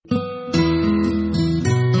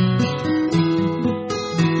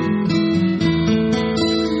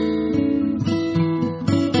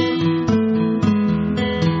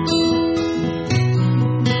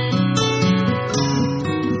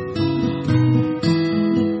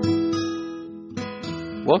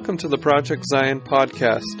Welcome to the Project Zion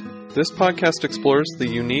podcast. This podcast explores the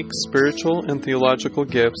unique spiritual and theological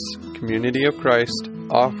gifts Community of Christ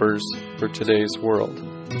offers for today's world.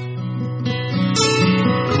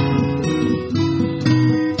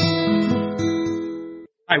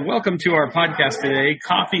 Hi, welcome to our podcast today,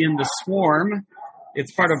 Coffee in the Swarm.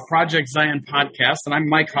 It's part of Project Zion podcast, and I'm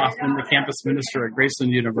Mike Hoffman, the campus minister at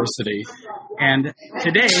Graceland University. And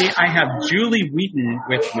today I have Julie Wheaton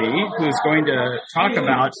with me, who's going to talk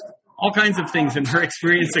about all kinds of things in her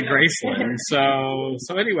experience at Graceland.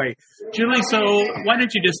 So anyway, Julie, so why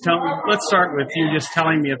don't you just let's start with you just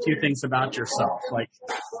telling me a few things about yourself, like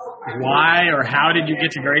why or how did you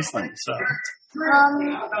get to Graceland?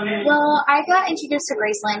 Well, I got introduced to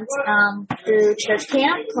Graceland through church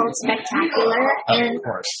camp called Spectacular, and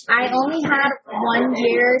I only had 1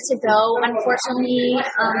 year to go, unfortunately,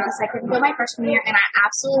 because I couldn't go my freshman year, and I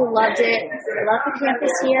absolutely loved it. I love the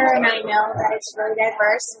campus here, and I know that it's really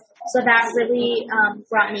diverse, so that really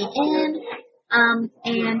brought me in.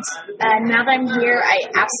 And now that I'm here, I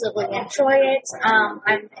absolutely enjoy it.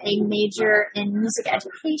 I'm a major in music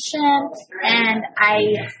education, and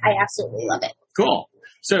I absolutely love it. Cool.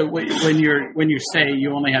 So when you say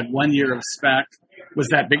you only had 1 year of spec, was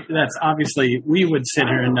that big? That's obviously, we would sit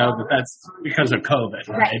here and know that that's because of COVID,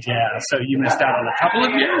 right? Yeah. So you missed out on a couple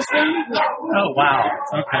of years then? Yeah. Oh, wow.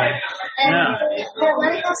 Okay. And they're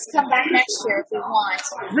letting us come back next year if we want.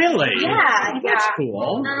 Really? Yeah. That's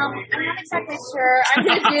cool. I'm not exactly sure I'm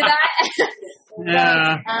going to do that.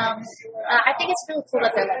 Yeah. But, I think it's really cool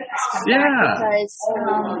that they're letting us come back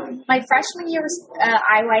because my freshman year was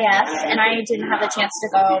IYF, and I didn't have a chance to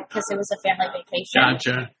go because it was a family vacation.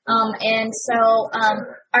 Gotcha. And so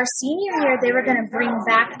our senior year, they were going to bring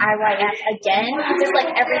back IYF again, just like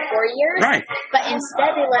every 4 years. Right. But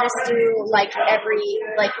instead, they let us do every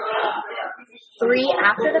 3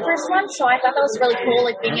 after the first one. So I thought that was really cool,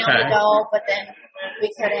 being able to go, but then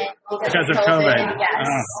we couldn't because of COVID. Yes.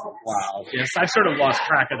 Oh, wow. Yes, I sort of lost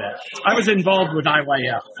track of that. I was involved with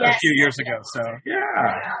IYF a few years ago, so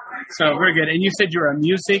yeah. So very good. And you said you're a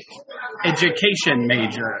music education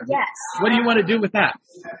major. Yes. What do you want to do with that?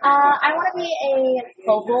 I want to be a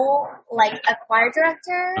vocal, a choir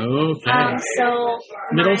director. Okay. So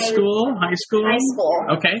middle school, high school? High school.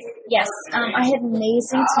 Okay. Yes. I had an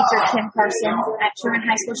amazing teacher, Kim Parsons, at Truman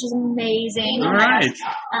High School. She's amazing. All right.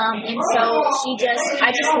 And so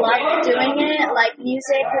I just love doing it.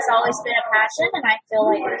 Music has always been a passion, and I feel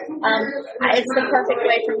it's the perfect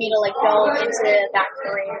way for me to go into that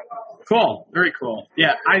career. Cool. Very cool.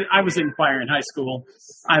 Yeah, I was in choir in high school.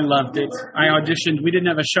 I loved it. I auditioned. We didn't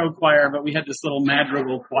have a show choir, but we had this little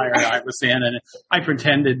madrigal choir I was in, and I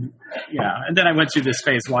pretended, And then I went through this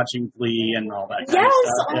phase watching Glee and all that kind of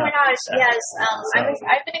stuff. Oh my gosh, yes.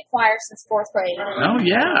 I've been in choir since 4th grade. Oh,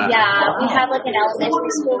 yeah. Yeah, we have an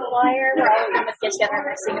elementary school choir where all of them would get together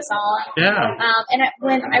and sing a song. Yeah. And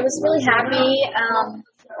when I was really happy,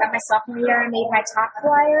 at my sophomore year, I made my top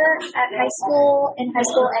choir in high school, and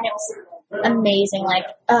it was amazing.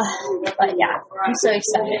 But yeah, I'm so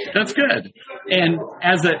excited. That's good. And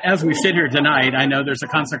as we sit here tonight, I know there's a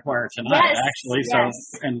concert choir tonight, actually. Yes.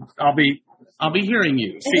 So, and I'll be hearing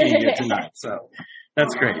you, seeing you tonight. So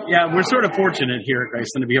that's great. Yeah, we're sort of fortunate here at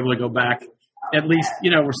Graceland to be able to go back. At least,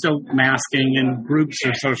 we're still masking and groups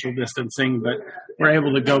are social distancing, but we're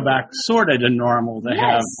able to go back sort of to normal to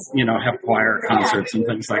have choir concerts and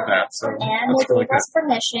things like that. So and we'll give us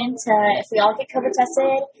permission to, if we all get COVID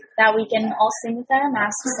tested, that we can all sing with our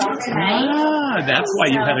masks off tonight. That's why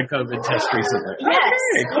you had a COVID test recently. Yes,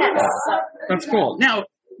 okay, cool. That's cool. Now,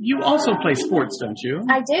 you also play sports, don't you?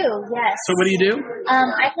 I do, yes. So what do you do?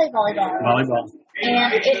 I play volleyball. Volleyball.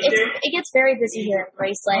 And it gets very busy here at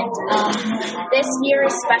Graceland. This year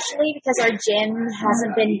especially because our gym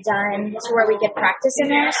hasn't been done to where we get practice in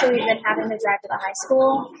there, so we've been having to drive to the high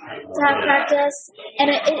school to have practice.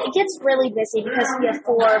 And it gets really busy because we have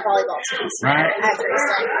 4 volleyball teams at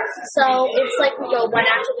Graceland. So it's we go one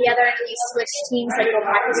after the other, and we switch teams, go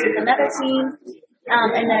practice with another team.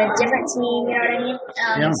 And then a different team, you know what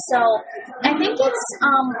I mean? So I think it's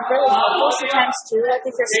really helpful sometimes too. If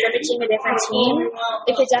you're scrimmaging a different team,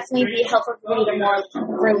 it could definitely be helpful for you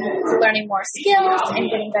for learning more skills and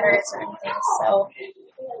getting better at certain things. So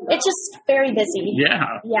it's just very busy.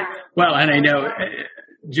 Yeah. Yeah. Well, and I know,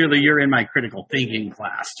 Julie, you're in my critical thinking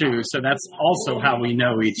class too, so that's also how we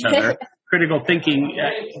know each other. critical thinking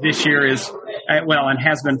this year is, and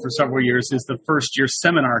has been for several years, is the first year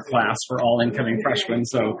seminar class for all incoming freshmen.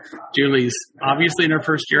 So Julie's obviously in her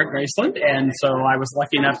first year at Graceland, and so I was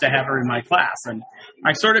lucky enough to have her in my class. And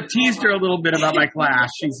I sort of teased her a little bit about my class.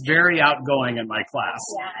 She's very outgoing in my class.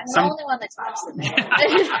 Yeah, I'm the only one that talks.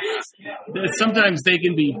 Sometimes they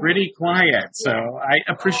can be pretty quiet, so I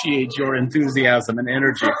appreciate your enthusiasm and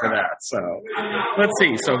energy for that. So let's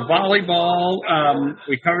see. So volleyball,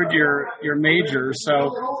 we covered your major.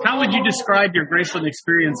 So how would you describe your Graceland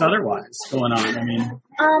experience otherwise going on? I mean,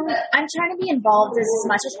 I'm trying to be involved as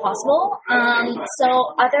much as possible.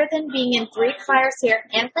 So other than being in 3 choirs here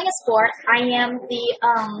and playing a sport, I am the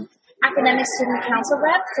academic student council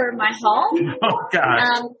rep for my hall. Oh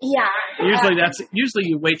gosh. Yeah. Usually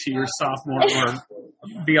you wait till your sophomore or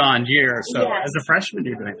beyond year. So yes. As a freshman,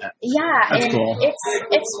 you're doing that. Yeah, that's and cool.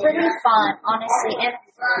 It's really fun, honestly. And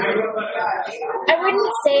I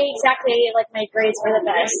wouldn't say exactly like my grades were the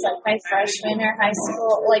best, like my freshman or high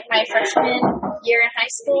school, like my freshman year in high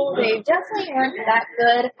school, they definitely weren't that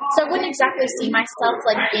good. So I wouldn't exactly see myself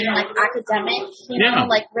like being like academic,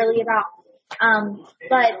 like really about.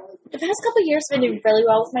 But the past couple of years I've been doing really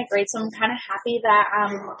well with my grades, so I'm kind of happy that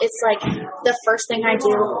it's like the first thing I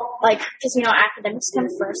do, like because academics come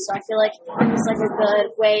first, so I feel like it's like a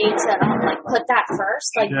good way to like put that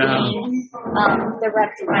first, like being the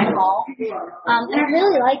rep for my hall, and I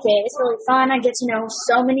really like it. It's really fun. I get to know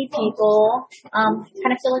so many people.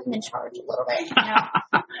 Kind of feel like I'm in charge a little bit,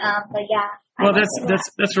 but yeah. Well,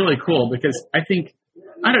 that's really cool because I think.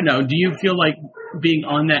 I don't know. Do you feel like being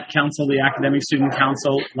on that council, the academic student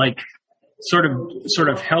council, like sort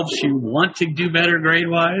of helps you want to do better grade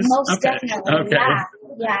wise? Most definitely. Okay.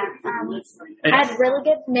 Yeah. I had really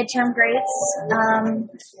good midterm grades.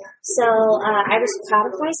 So I was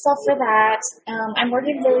proud of myself for that. I'm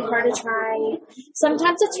working really hard to try.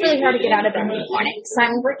 Sometimes it's really hard to get out of bed in the morning. So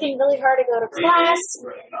I'm working really hard to go to class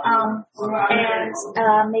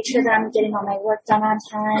and make sure that I'm getting all my work done on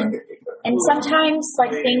time. And sometimes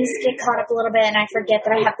like things get caught up a little bit and I forget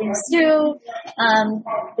that I have things to do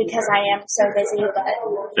because I am so busy. But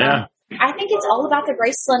I think it's all about the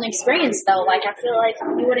Graceland experience, though. Like, I feel like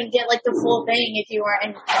you wouldn't get, like, the full thing if you weren't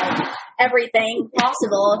in everything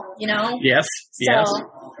possible, Yes, so, yes.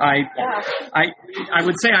 I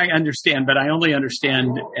would say I understand, but I only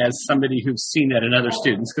understand as somebody who's seen that in other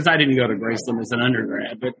students, because I didn't go to Graceland as an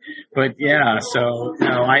undergrad. But yeah, so,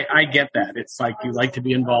 I get that. It's like you like to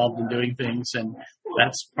be involved in doing things, and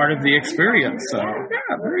that's part of the experience. So,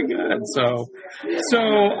 yeah, very good. So,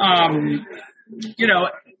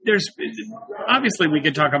 there's obviously we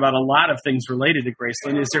could talk about a lot of things related to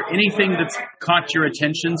Graceland. Is there anything that's caught your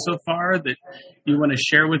attention so far that you want to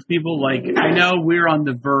share with people? Like, I know we're on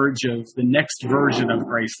the verge of the next version of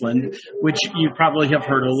Graceland, which you probably have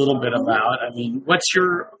heard a little bit about. I mean, what's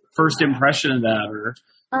your first impression of that or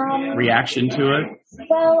reaction to it?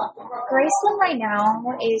 Well, Graceland right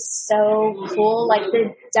now is so cool. Like,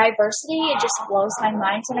 the diversity, it just blows my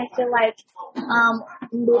mind. And I feel like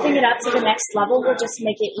moving it up to the next level will just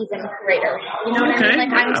make it even greater. You know what I mean?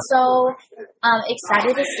 Like, I'm so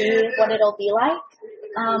excited to see what it'll be like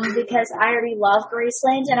because I already love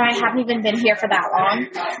Graceland and I haven't even been here for that long.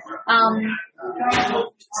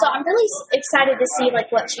 So I'm really excited to see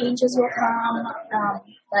like what changes will come.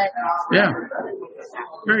 Yeah,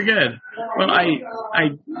 very good. Well,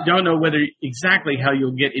 I don't know whether exactly how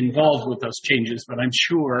you'll get involved with those changes, but I'm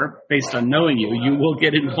sure, based on knowing you, you will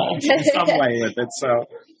get involved in some way with it. So,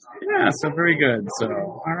 yeah, so very good. So,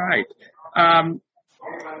 all right.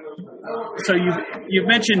 So you've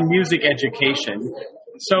mentioned music education.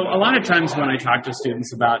 So a lot of times when I talk to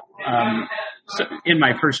students about, in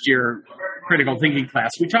my first year critical thinking class,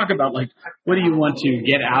 we talk about like, what do you want to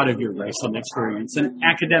get out of your Graceland experience? And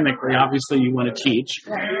academically, obviously you want to teach,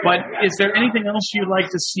 but is there anything else you'd like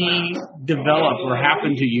to see develop or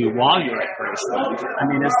happen to you while you're at Graceland? I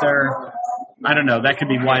mean, is there, I don't know, that could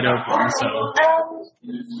be wide open, so.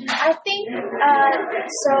 I think,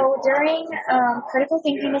 so during critical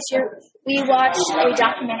thinking this year, we watched a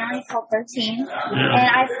documentary called 13, and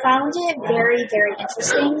I found it very, very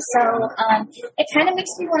interesting. So it kind of makes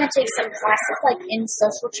me want to take some classes, like, in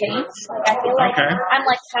social change. Like, I feel like I'm,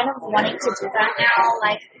 like, kind of wanting to do that now,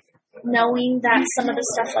 like, knowing that some of the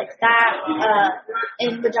stuff like that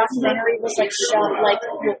in the documentary was like shown, like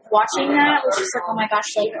watching that was just like, oh my gosh,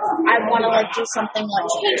 like I want to like do something like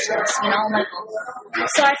change this, like.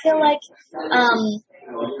 So I feel like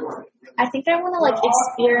I think I want to like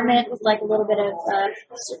experiment with like a little bit of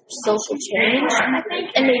social change, I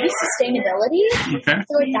think, and maybe sustainability. Okay. I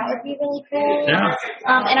feel like that would be really cool. Yeah.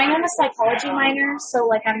 And I am a psychology minor, so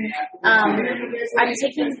like I'm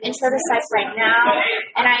taking intro to psych right now,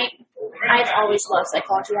 and I've always loved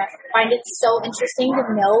psychology. I find it so interesting to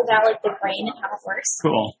know about like the brain and how it works.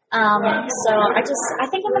 Cool. So I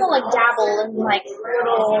think I'm gonna like dabble in like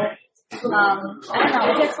little, I don't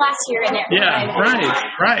know, like a class here and there. Yeah,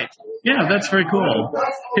 right. Yeah, that's very cool.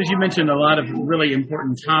 Because you mentioned a lot of really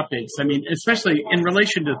important topics. I mean, especially in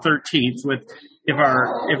relation to 13th, with if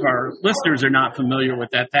our listeners are not familiar with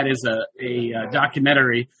that, that is a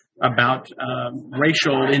documentary about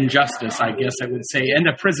racial injustice, I guess I would say, and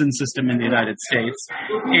the prison system in the United States.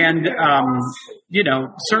 And,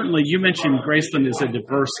 certainly you mentioned Graceland is a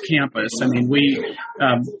diverse campus. I mean,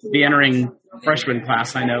 the entering freshman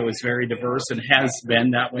class, I know, is very diverse and has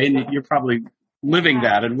been that way. And you're probably living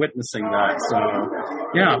that and witnessing that. So,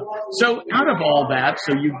 yeah. So out of all that,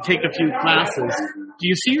 so you take a few classes. Do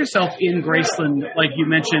you see yourself in Graceland, like you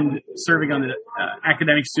mentioned, serving on the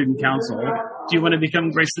Academic Student Council? Do you want to become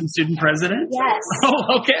Graceland Student President? Yes.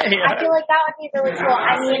 Oh, okay. I feel like that would be really cool.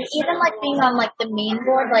 I mean, even like being on like the main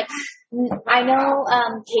board, like I know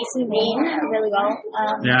Casey Main really well.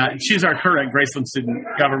 Yeah, she's our current Graceland Student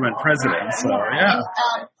Government President. So yeah.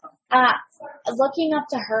 And, looking up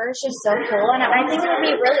to her is just so cool, and I think it would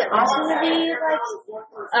be really awesome to be like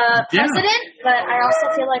president. But I also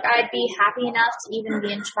feel like I'd be happy enough to even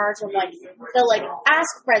be in charge of like the like as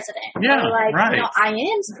president, yeah, or like right. I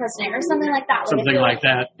am president or something like that. Something like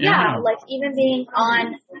that. Yeah, like even being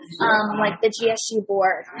on like the GSU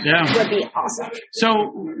board would be awesome.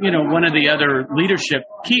 So one of the other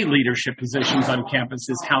key leadership positions on campus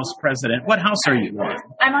is House President. What house are you on?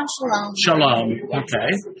 I'm on Shalom. Shalom. Yes. Okay.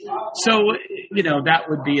 So that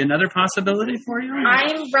would be another possibility for you?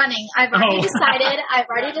 I'm running. I've already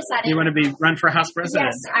decided. You want to run for House President?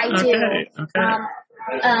 Yes, I do. Okay.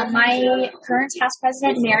 My current House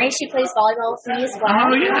President, Mary, she plays volleyball with me as well.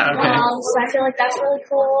 Oh, yeah. Okay. So I feel like that's really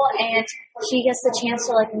cool, and she gets the chance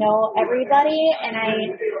to like know everybody, and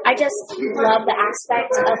I just love the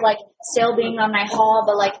aspect of like still being on my hall,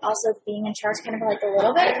 but like also being in charge kind of like a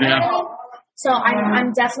little bit. Yeah. So I've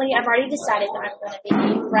already decided that I'm going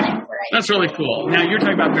to be running for it. That's really cool. Now you're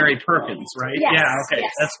talking about Mary Perkins, right? Yes, yeah. Okay.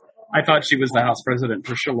 Yes. I thought she was the House President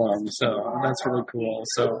for Shalom, so that's really cool.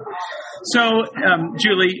 So,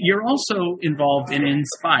 Julie, you're also involved in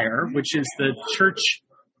Inspire, which is the Church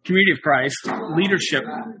Community of Christ leadership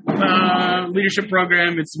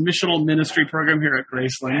program. It's a missional ministry program here at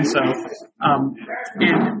Graceland. So,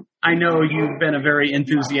 and I know you've been a very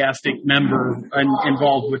enthusiastic member and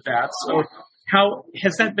involved with that. So, how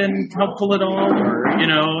has that been helpful at all, or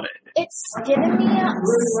It's given me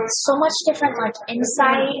so much different like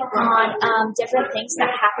insight on different things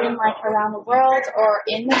that happen like around the world or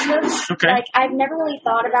in the church. Okay. Like I've never really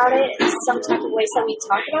thought about it in some type of ways that we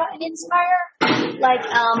talk about in Inspire. Like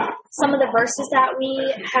some of the verses that we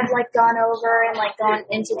have like gone over and like gone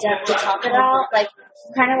into depth to talk about, like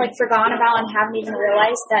kind of like forgotten about and haven't even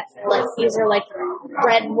realized that like these are like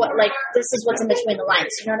this is what's in between the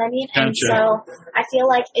lines. You know what I mean? Gotcha. And so I feel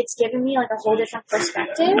like it's given me like a whole different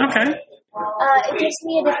perspective. Okay. It gives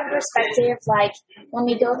me a different perspective, like when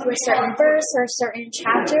we go through a certain verse or a certain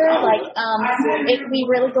chapter, like we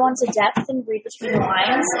really go into depth and read between the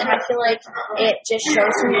lines, and I feel like it just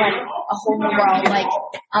shows me like a whole new world, like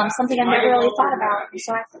something I've never really thought about.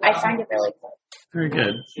 So I find it really cool. Very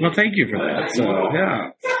good. Well, thank you for that. So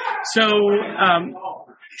yeah. So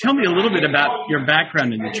tell me a little bit about your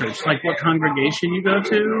background in the church, like what congregation you go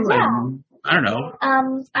to, and I don't know.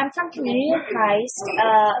 I'm from Community of Christ,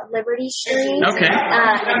 Liberty Street, okay,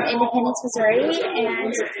 in Independence, Missouri,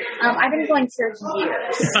 and I've been going for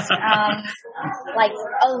years, like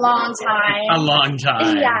a long time. A long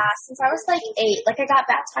time. Yeah, since I was like 8. Like I got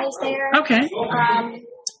baptized there. Okay.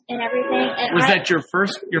 And everything. And was that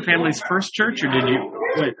your family's first church, or did you?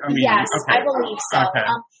 Yes, okay. I believe so. Okay.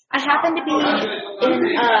 I happened to be in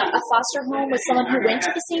a foster home with someone who went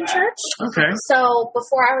to the same church. Okay. So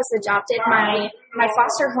before I was adopted, my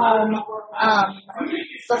foster home,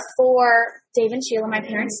 before Dave and Sheila, my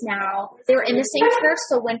parents now, they were in the same church.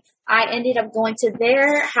 So when I ended up going to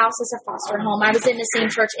their house as a foster home, I was in the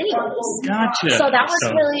same church anyways. Gotcha. So that was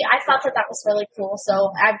I thought that was really cool.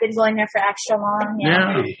 So I've been going there for extra long.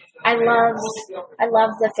 Yeah. I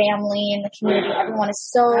love the family and the community. Everyone is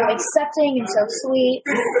so accepting and so sweet.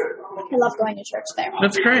 I love going to church there.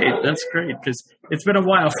 That's great. That's great, because it's been a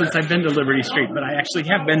while since I've been to Liberty Street, but I actually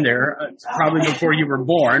have been there probably before you were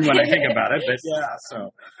born when I think about it. But yeah,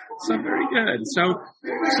 So very good. So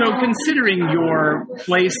considering your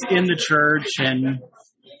place in the church and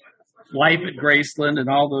life at Graceland and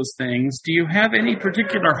all those things, do you have any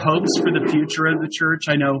particular hopes for the future of the church?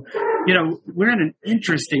 I know, we're in an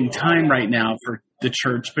interesting time right now for the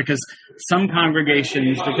church because some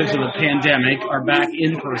congregations, because of the pandemic, are back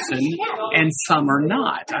in person and some are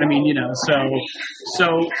not. I mean,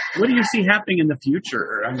 so what do you see happening in the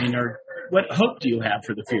future? I mean, what hope do you have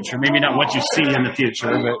for the future? Maybe not what you see in the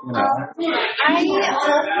future, but I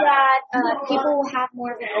hope that people will have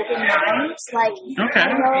more of an open mind. Like, okay.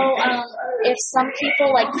 I know if some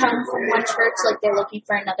people come from one church, they're looking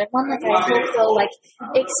for another one. Like, I hope they'll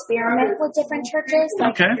experiment with different churches.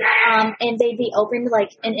 Okay. And they'd be open to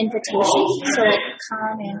an invitation, so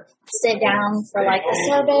come and sit down for a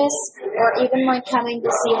service, or even coming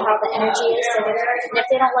to see how the energy is. So if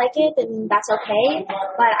they don't like it, then that's okay.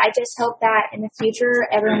 But I just hope that in the future,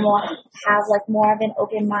 everyone will have more of an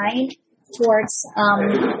open mind towards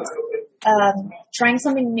trying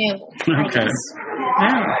something new. Okay.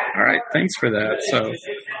 Yeah. All right. Thanks for that.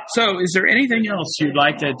 So is there anything else you'd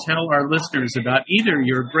like to tell our listeners about either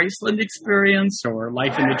your Graceland experience or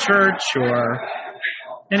life in the church or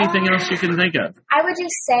anything else you can think of? I would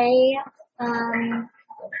just say,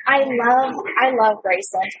 I love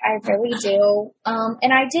Graceland. I really do.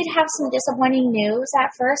 And I did have some disappointing news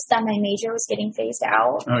at first that my major was getting phased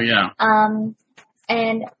out. Oh, yeah.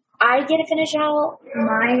 And I get to finish out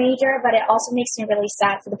my major, but it also makes me really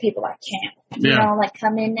sad for the people that can't,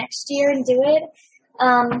 come in next year and do it.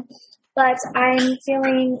 But I'm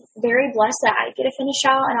feeling very blessed that I get to finish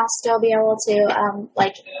out and I'll still be able to,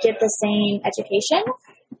 get the same education.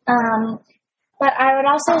 But I would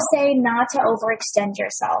also say not to overextend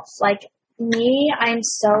yourself. Like me, I'm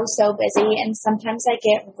so busy and sometimes I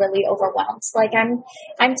get really overwhelmed.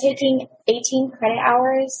 I'm taking 18 credit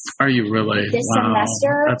hours. Are you really? This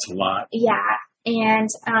semester. That's a lot. Yeah. And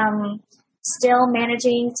still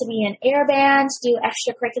managing to be in air band, do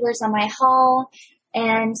extracurriculars on my hall.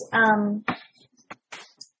 And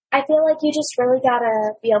I feel like you just really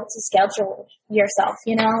gotta be able to schedule yourself,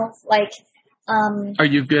 Are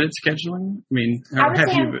you good at scheduling? I mean,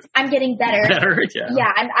 I'm getting better. Better, yeah.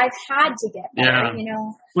 Yeah, I've had to get better,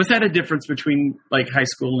 Was that a difference between high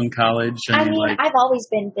school and college? I've always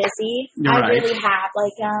been busy. Really have.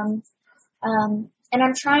 And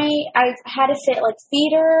I've had to fit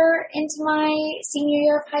theater into my senior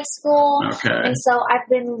year of high school. Okay. And so I've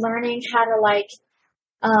been learning how to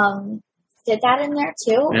fit that in there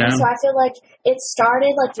too. Yeah. And so I feel like it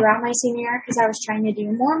started throughout my senior year because I was trying to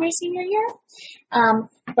do more my senior year.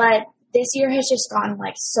 But this year has just gone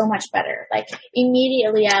so much better.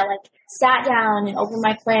 Immediately I sat down and opened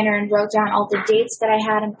my planner and wrote down all the dates that I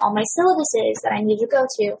had and all my syllabuses that I needed to go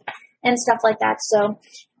to and stuff like that. So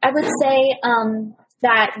I would say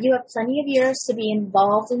that you have plenty of years to be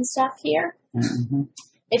involved in stuff here. Mm-hmm.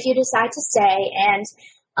 If you decide to stay. And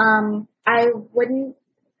I wouldn't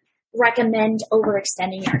recommend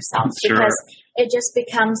overextending yourself because it just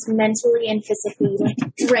becomes mentally and physically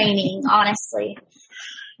draining, honestly.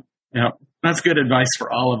 Yeah, that's good advice for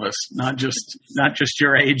all of us, not just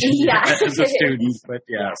your age as a student, but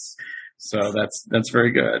yes. So that's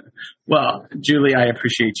very good. Well, Julie, I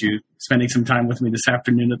appreciate you spending some time with me this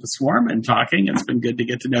afternoon at the Swarm and talking. It's been good to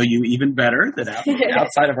get to know you even better than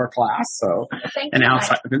outside of our class. So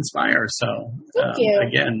outside of Inspire. So thank you.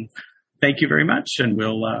 Again, thank you very much, and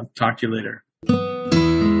we'll talk to you later.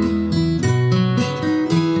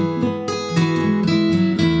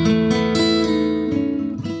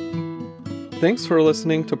 Thanks for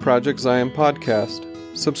listening to Project Zion Podcast.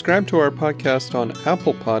 Subscribe to our podcast on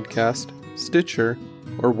Apple Podcast, Stitcher,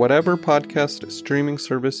 or whatever podcast streaming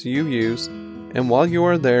service you use, and while you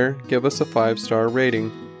are there, give us a 5-star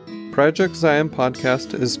rating. Project Zion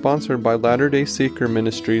Podcast is sponsored by Latter-day Seeker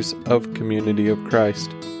Ministries of Community of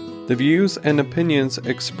Christ. The views and opinions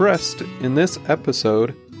expressed in this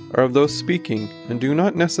episode are of those speaking and do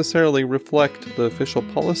not necessarily reflect the official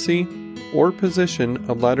policy or position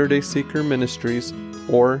of Latter-day Seeker Ministries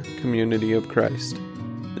or Community of Christ.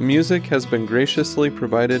 The music has been graciously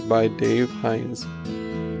provided by Dave Hines.